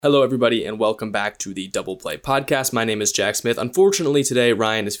Hello, everybody, and welcome back to the Double Play Podcast. My name is Jack Smith. Unfortunately, today,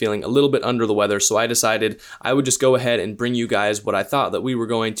 Ryan is feeling a little bit under the weather, so I decided I would just go ahead and bring you guys what I thought that we were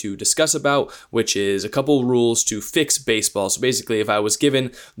going to discuss about, which is a couple rules to fix baseball. So basically, if I was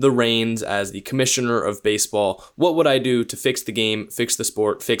given the reins as the commissioner of baseball, what would I do to fix the game, fix the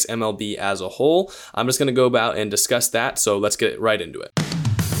sport, fix MLB as a whole? I'm just going to go about and discuss that, so let's get right into it.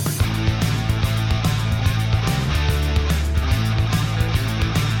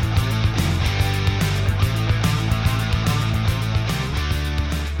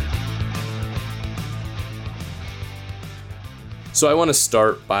 So I want to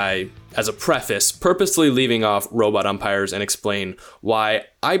start by, as a preface, purposely leaving off robot umpires and explain why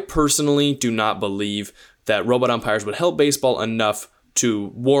I personally do not believe that robot umpires would help baseball enough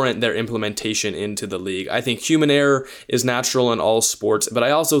to warrant their implementation into the league. I think human error is natural in all sports, but I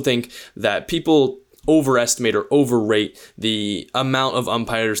also think that people overestimate or overrate the amount of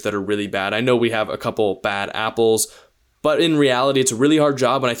umpires that are really bad. I know we have a couple bad apples, but in reality, it's a really hard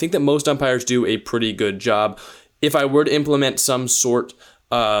job, and I think that most umpires do a pretty good job. If I were to implement some sort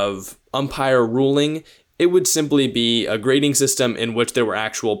of umpire ruling, it would simply be a grading system in which there were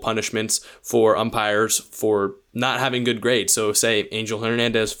actual punishments for umpires for not having good grades. So say Angel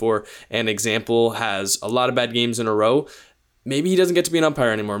Hernandez, for an example, has a lot of bad games in a row. Maybe he doesn't get to be an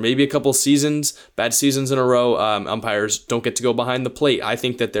umpire anymore. Maybe a couple seasons, bad seasons in a row, umpires don't get to go behind the plate. I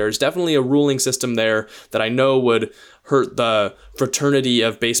think that there's definitely a ruling system there that I know would hurt the fraternity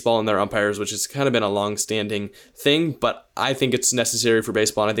of baseball and their umpires, which has kind of been a long-standing thing, but I think it's necessary for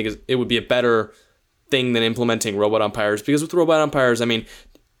baseball, and I think it would be a better thing than implementing robot umpires, because with robot umpires, I mean,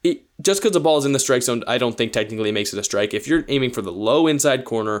 just because the ball is in the strike zone, I don't think technically makes it a strike. If you're aiming for the low inside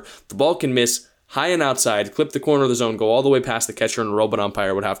corner, the ball can miss high and outside, clip the corner of the zone, go all the way past the catcher, and a robot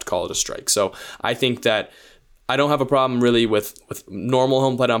umpire would have to call it a strike. So I think that I don't have a problem really with normal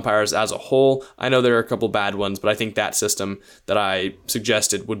home plate umpires as a whole. I know there are a couple bad ones, but I think that system that I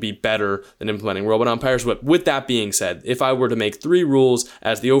suggested would be better than implementing robot umpires. But with that being said, if I were to make 3 rules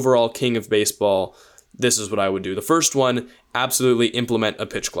as the overall king of baseball, this is what I would do. The first one, absolutely implement a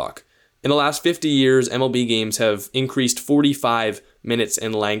pitch clock. In the last 50 years, MLB games have increased 45 minutes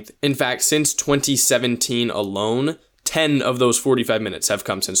in length. In fact, since 2017 alone, 10 of those 45 minutes have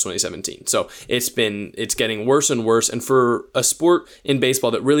come since 2017. So it's getting worse and worse. And for a sport in baseball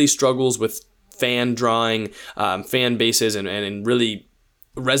that really struggles with fan drawing, fan bases, and really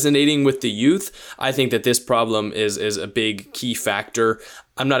resonating with the youth, I think that this problem is a big key factor.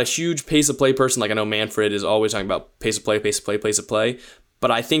 I'm not a huge pace of play person. Like I know Manfred is always talking about pace of play. But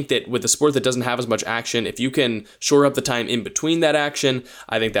I think that with a sport that doesn't have as much action, if you can shore up the time in between that action,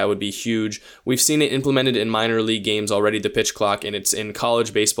 I think that would be huge. We've seen it implemented in minor league games already, the pitch clock, and it's in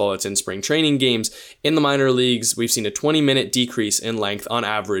college baseball, it's in spring training games. In the minor leagues, we've seen a 20-minute decrease in length on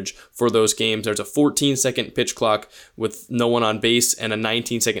average for those games. There's a 14-second pitch clock with no one on base and a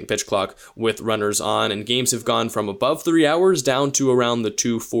 19-second pitch clock with runners on, and games have gone from above 3 hours down to around the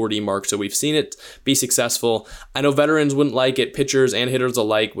 2:40 mark. So we've seen it be successful. I know veterans wouldn't like it. Pitchers and hitters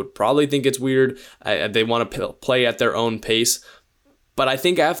alike would probably think it's weird. They want to play at their own pace. But I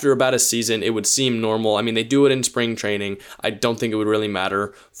think after about a season, it would seem normal. I mean, they do it in spring training. I don't think it would really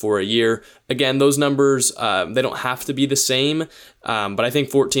matter for a year. Again, those numbers, they don't have to be the same. But I think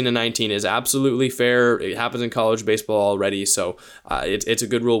 14 and 19 is absolutely fair. It happens in college baseball already. So it's a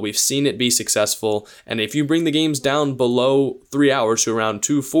good rule. We've seen it be successful. And if you bring the games down below 3 hours to around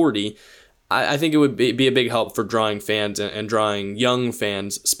 2:40, I think it would be a big help for drawing fans and drawing young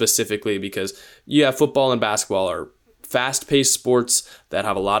fans specifically, because football and basketball are fast-paced sports that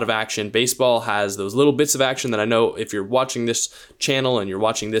have a lot of action. Baseball has those little bits of action that I know if you're watching this channel and you're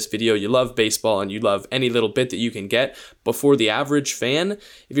watching this video, you love baseball and you love any little bit that you can get. But for the average fan,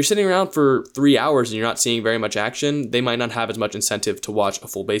 if you're sitting around for 3 hours and you're not seeing very much action, they might not have as much incentive to watch a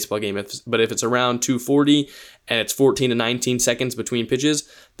full baseball game. But if it's around 2:40 and it's 14 to 19 seconds between pitches,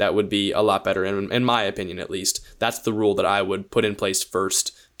 that would be a lot better, in my opinion at least. That's the rule that I would put in place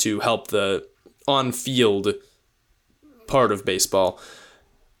first to help the on-field part of baseball.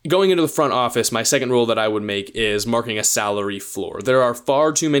 Going into the front office, my second rule that I would make is marking a salary floor. There are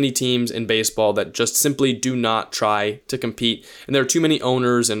far too many teams in baseball that just simply do not try to compete, and there are too many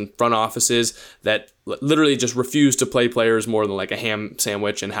owners and front offices that literally just refuse to pay players more than like a ham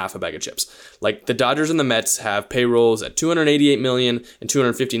sandwich and half a bag of chips. Like the Dodgers and the Mets have payrolls at $288 million and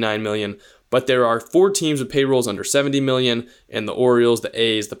 $259 million, but there are 4 teams with payrolls under $70 million, and the Orioles, the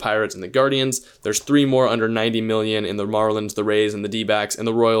A's, the Pirates, and the Guardians. There's 3 more under $90 million in the Marlins, the Rays, and the D-backs, and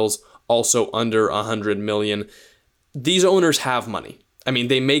the Royals also under $100 million. These owners have money. I mean,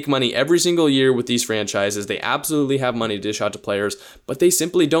 they make money every single year with these franchises. They absolutely have money to dish out to players, but they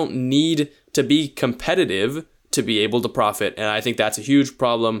simply don't need to be competitive to be able to profit. And I think that's a huge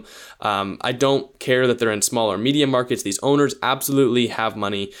problem. I don't care that they're in smaller media markets. These owners absolutely have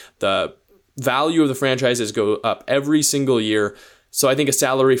money. The value of the franchises go up every single year. So I think a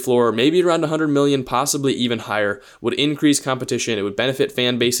salary floor, maybe around 100 million, possibly even higher, would increase competition. It would benefit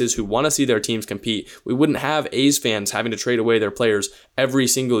fan bases who want to see their teams compete. We wouldn't have A's fans having to trade away their players every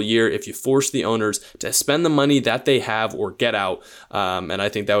single year if you force the owners to spend the money that they have or get out. And I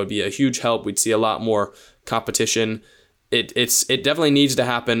think that would be a huge help. We'd see a lot more competition. It definitely needs to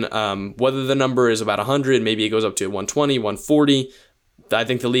happen. Whether the number is about 100, maybe it goes up to 120, 140. I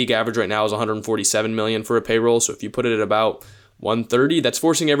think the league average right now is 147 million for a payroll. So if you put it at about 130, that's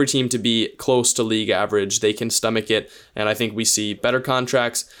forcing every team to be close to league average. They can stomach it, and I think we see better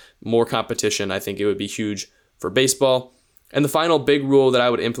contracts, more competition. I think it would be huge for baseball. And the final big rule that I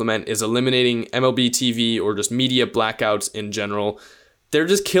would implement is eliminating MLB TV or just media blackouts in general. They're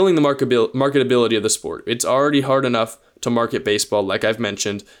just killing the marketability of the sport. It's already hard enough to market baseball, like I've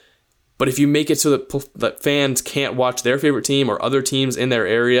mentioned. But if you make it so that fans can't watch their favorite team or other teams in their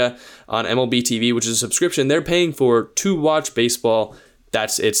area on MLB TV, which is a subscription they're paying for to watch baseball,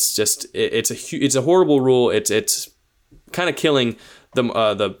 it's a horrible rule. It's kind of killing the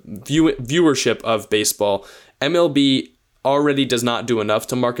viewership of baseball. MLB already does not do enough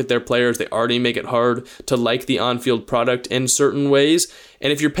to market their players. They already make it hard to like the on-field product in certain ways.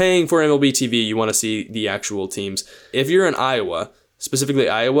 And if you're paying for MLB TV, you want to see the actual teams. If you're in Iowa, specifically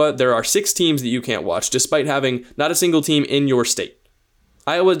Iowa, there are 6 teams that you can't watch, despite having not a single team in your state.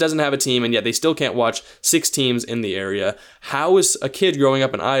 Iowa doesn't have a team, and yet they still can't watch 6 teams in the area. How is a kid growing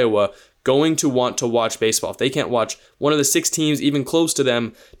up in Iowa going to want to watch baseball if they can't watch one of the 6 teams even close to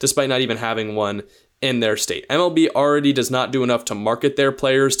them, despite not even having one in their state? MLB already does not do enough to market their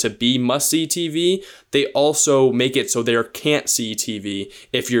players to be must-see TV. They also make it so there can't see TV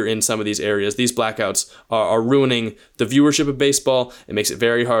if you're in some of these areas. These blackouts are ruining the viewership of baseball. It makes it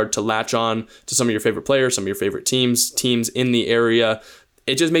very hard to latch on to some of your favorite players, some of your favorite teams in the area.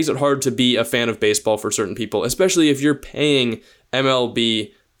 It just makes it hard to be a fan of baseball for certain people, especially if you're paying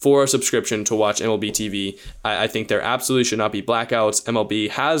MLB for a subscription to watch MLB TV. I think there absolutely should not be blackouts. MLB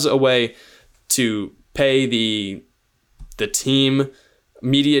has a way to pay the team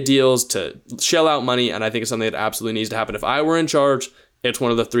media deals to shell out money, and I think it's something that absolutely needs to happen. If I were in charge, it's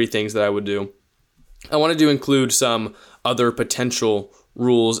one of the 3 things that I would do. I wanted to include some other potential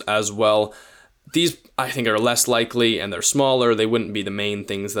rules as well. These, I think, are less likely and they're smaller. They wouldn't be the main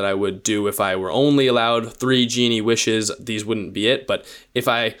things that I would do if I were only allowed 3 genie wishes. These wouldn't be it. But if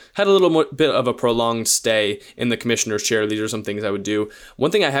I had a little bit of a prolonged stay in the commissioner's chair, these are some things I would do.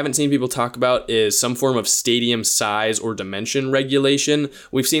 One thing I haven't seen people talk about is some form of stadium size or dimension regulation.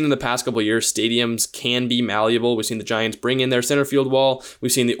 We've seen in the past couple of years, stadiums can be malleable. We've seen the Giants bring in their center field wall.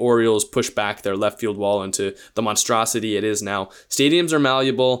 We've seen the Orioles push back their left field wall into the monstrosity it is now. Stadiums are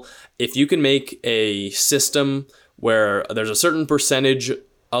malleable. If you can make a system where there's a certain percentage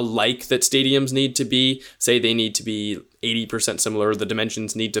alike that stadiums need to be, say they need to be 80% similar, the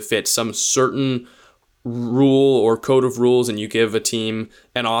dimensions need to fit some certain rule or code of rules, and you give a team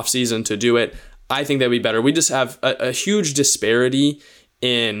an offseason to do it, I think that'd be better. We just have a huge disparity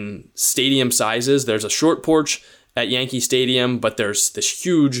in stadium sizes. There's a short porch at Yankee Stadium, but there's this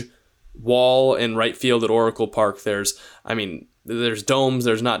huge wall in right field at Oracle Park. There's domes,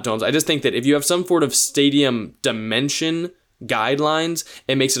 there's not domes. I just think that if you have some sort of stadium dimension guidelines,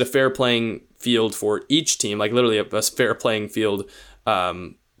 it makes it a fair playing field for each team, like literally a fair playing field,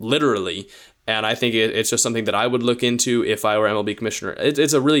 literally. And I think it's just something that I would look into if I were MLB commissioner.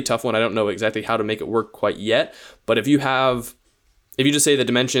 It's a really tough one. I don't know exactly how to make it work quite yet, but if you just say the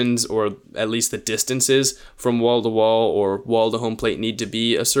dimensions or at least the distances from wall to wall or wall to home plate need to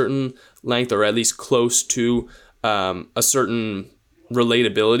be a certain length or at least close to a certain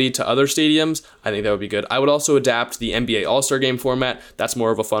relatability to other stadiums, I think that would be good. I would also adapt the NBA All-Star Game format. That's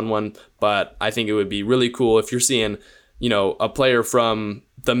more of a fun one, but I think it would be really cool if you're seeing, a player from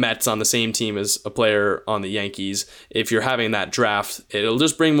the Mets on the same team as a player on the Yankees. If you're having that draft, it'll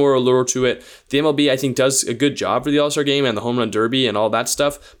just bring more allure to it. The MLB, I think, does a good job for the All-Star Game and the Home Run Derby and all that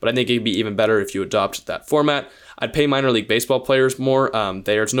stuff, but I think it'd be even better if you adopt that format. I'd pay minor league baseball players more.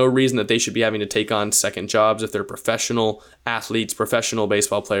 There's no reason that they should be having to take on second jobs if they're professional athletes, professional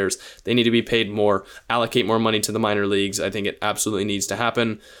baseball players. They need to be paid more, allocate more money to the minor leagues. I think it absolutely needs to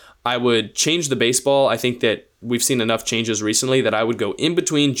happen. I would change the baseball. I think that we've seen enough changes recently that I would go in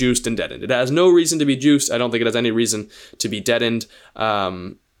between juiced and deadened. It has no reason to be juiced. I don't think it has any reason to be deadened.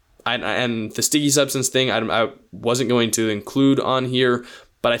 And the sticky substance thing, I wasn't going to include on here,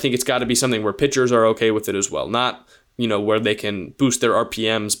 but I think it's got to be something where pitchers are okay with it as well. Not, where they can boost their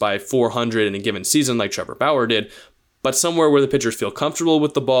RPMs by 400 in a given season like Trevor Bauer did, but somewhere where the pitchers feel comfortable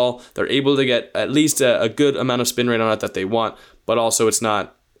with the ball, they're able to get at least a good amount of spin rate on it that they want, but also it's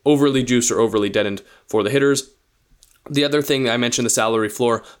not overly juiced or overly deadened for the hitters. The other thing I mentioned, the salary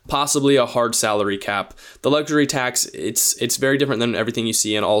floor, possibly a hard salary cap. The luxury tax, it's very different than everything you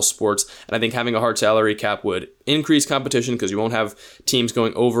see in all sports, and I think having a hard salary cap would increase competition because you won't have teams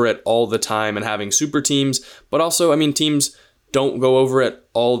going over it all the time and having super teams, but also, teams don't go over it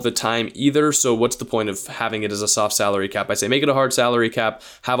all the time either, so what's the point of having it as a soft salary cap? I say make it a hard salary cap,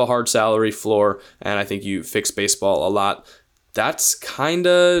 have a hard salary floor, and I think you fix baseball a lot. That's kind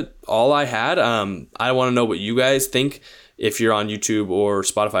of all I had. I want to know what you guys think. If you're on YouTube or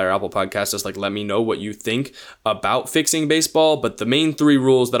Spotify or Apple Podcasts, just let me know what you think about fixing baseball. But the main 3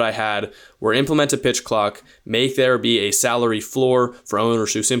 rules that I had were implement a pitch clock, make there be a salary floor for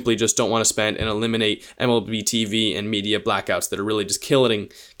owners who simply just don't want to spend, and eliminate MLB TV and media blackouts that are really just killing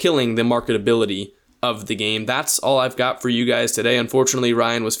the marketability of the game. That's all I've got for you guys today. Unfortunately,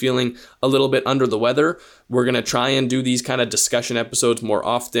 Ryan was feeling a little bit under the weather. We're going to try and do these kind of discussion episodes more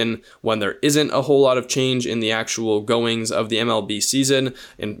often when there isn't a whole lot of change in the actual goings of the MLB season.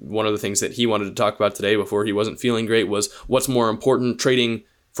 And one of the things that he wanted to talk about today before he wasn't feeling great was what's more important, trading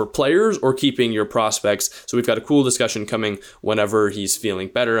for players or keeping your prospects. So we've got a cool discussion coming whenever he's feeling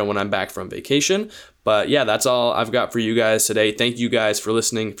better and when I'm back from vacation. But yeah, that's all I've got for you guys today. Thank you guys for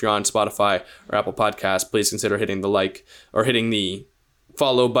listening. If you're on Spotify or Apple Podcasts, please consider hitting the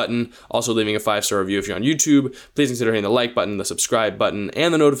follow button. Also leaving a 5-star review. If you're on YouTube, please consider hitting the like button, the subscribe button,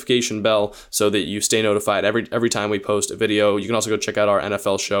 and the notification bell so that you stay notified every time we post a video. You can also go check out our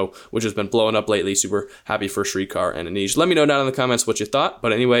NFL show, which has been blowing up lately. Super happy for Shrikar and Anish. Let me know down in the comments what you thought.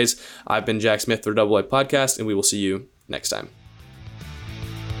 But anyways, I've been Jack Smith for Double A Podcast, and we will see you next time.